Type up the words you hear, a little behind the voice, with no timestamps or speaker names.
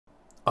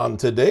On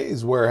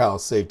today's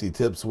Warehouse Safety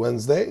Tips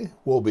Wednesday,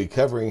 we'll be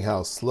covering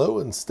how slow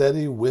and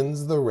steady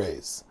wins the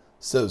race,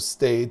 so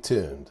stay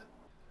tuned.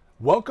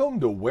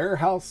 Welcome to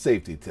Warehouse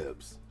Safety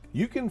Tips.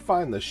 You can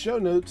find the show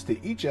notes to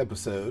each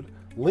episode,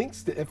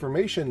 links to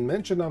information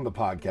mentioned on the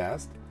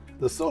podcast,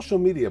 the social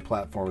media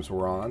platforms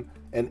we're on,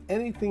 and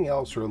anything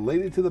else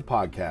related to the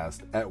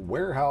podcast at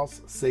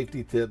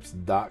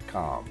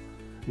warehousesafetytips.com.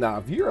 Now,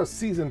 if you're a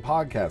seasoned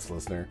podcast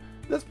listener,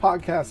 this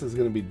podcast is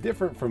going to be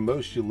different from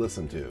most you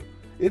listen to.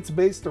 It's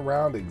based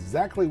around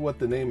exactly what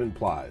the name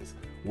implies,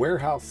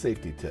 warehouse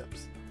safety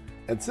tips.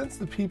 And since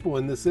the people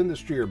in this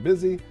industry are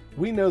busy,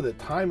 we know that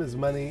time is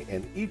money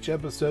and each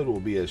episode will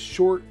be as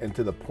short and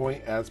to the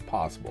point as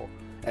possible.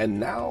 And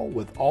now,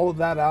 with all of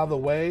that out of the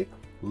way,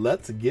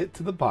 let's get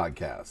to the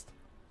podcast.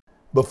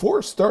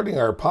 Before starting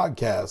our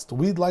podcast,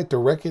 we'd like to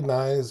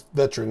recognize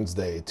Veterans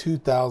Day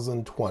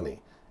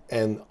 2020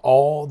 and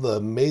all the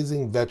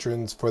amazing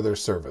veterans for their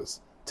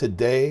service,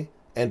 today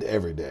and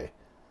every day.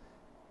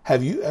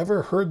 Have you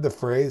ever heard the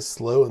phrase,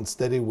 slow and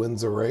steady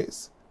wins a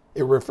race?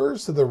 It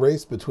refers to the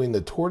race between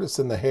the tortoise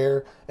and the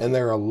hare, and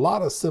there are a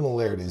lot of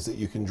similarities that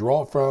you can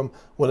draw from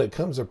when it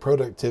comes to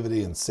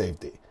productivity and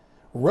safety.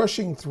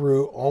 Rushing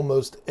through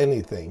almost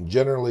anything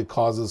generally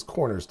causes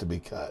corners to be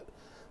cut.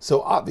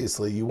 So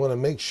obviously you want to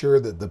make sure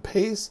that the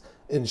pace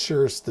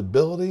ensures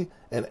stability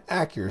and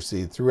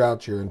accuracy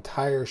throughout your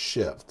entire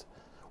shift.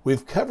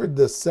 We've covered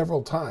this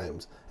several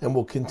times and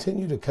will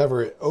continue to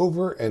cover it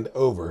over and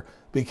over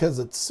because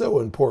it's so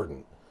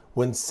important.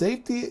 When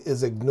safety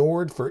is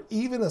ignored for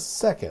even a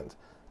second,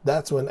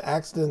 that's when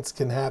accidents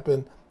can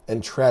happen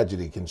and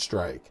tragedy can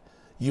strike.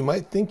 You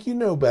might think you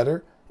know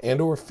better and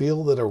or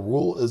feel that a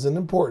rule isn't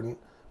important,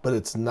 but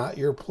it's not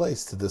your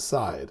place to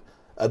decide.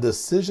 A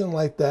decision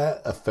like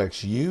that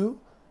affects you,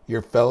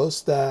 your fellow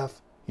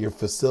staff, your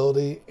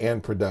facility,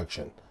 and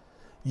production.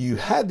 You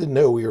had to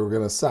know we were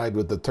going to side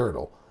with the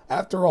turtle.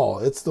 After all,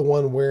 it's the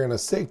one wearing a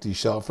safety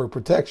shell for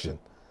protection.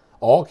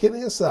 All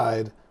kidding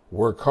aside,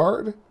 work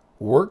hard,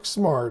 work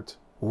smart,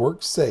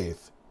 work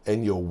safe,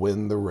 and you'll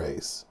win the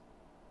race.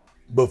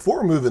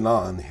 Before moving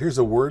on, here's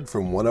a word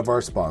from one of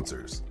our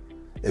sponsors.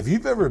 If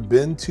you've ever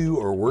been to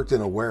or worked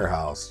in a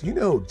warehouse, you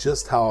know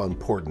just how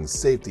important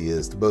safety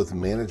is to both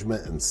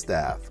management and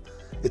staff.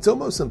 It's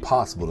almost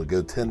impossible to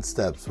go 10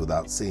 steps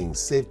without seeing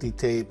safety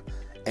tape,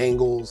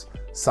 angles,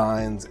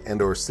 signs,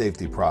 and or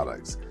safety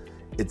products.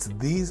 It's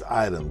these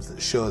items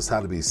that show us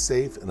how to be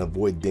safe and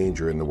avoid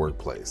danger in the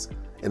workplace.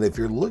 And if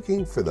you're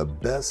looking for the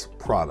best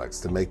products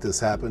to make this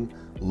happen,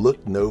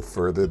 look no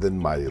further than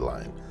Mighty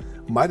Line.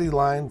 Mighty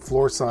Line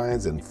floor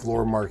signs and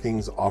floor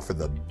markings offer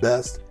the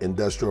best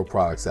industrial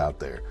products out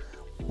there.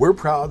 We're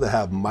proud to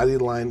have Mighty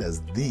Line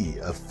as the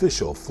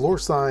official floor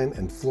sign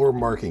and floor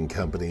marking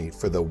company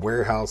for the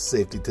Warehouse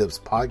Safety Tips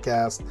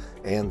podcast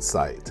and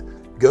site.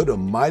 Go to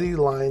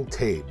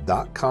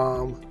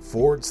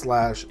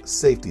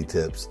mightylinetape.com/safety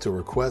tips to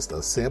request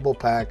a sample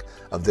pack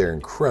of their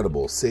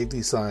incredible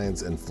safety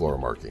signs and floor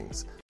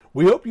markings.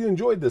 We hope you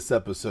enjoyed this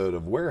episode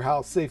of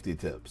Warehouse Safety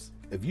Tips.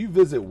 If you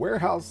visit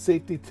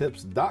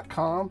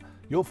warehousesafetytips.com,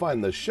 you'll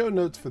find the show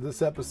notes for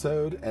this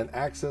episode and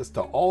access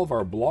to all of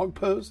our blog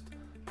posts,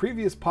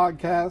 previous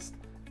podcasts,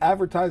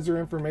 advertiser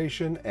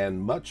information, and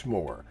much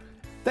more.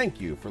 Thank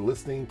you for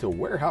listening to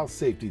Warehouse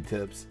Safety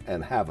Tips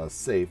and have a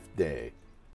safe day.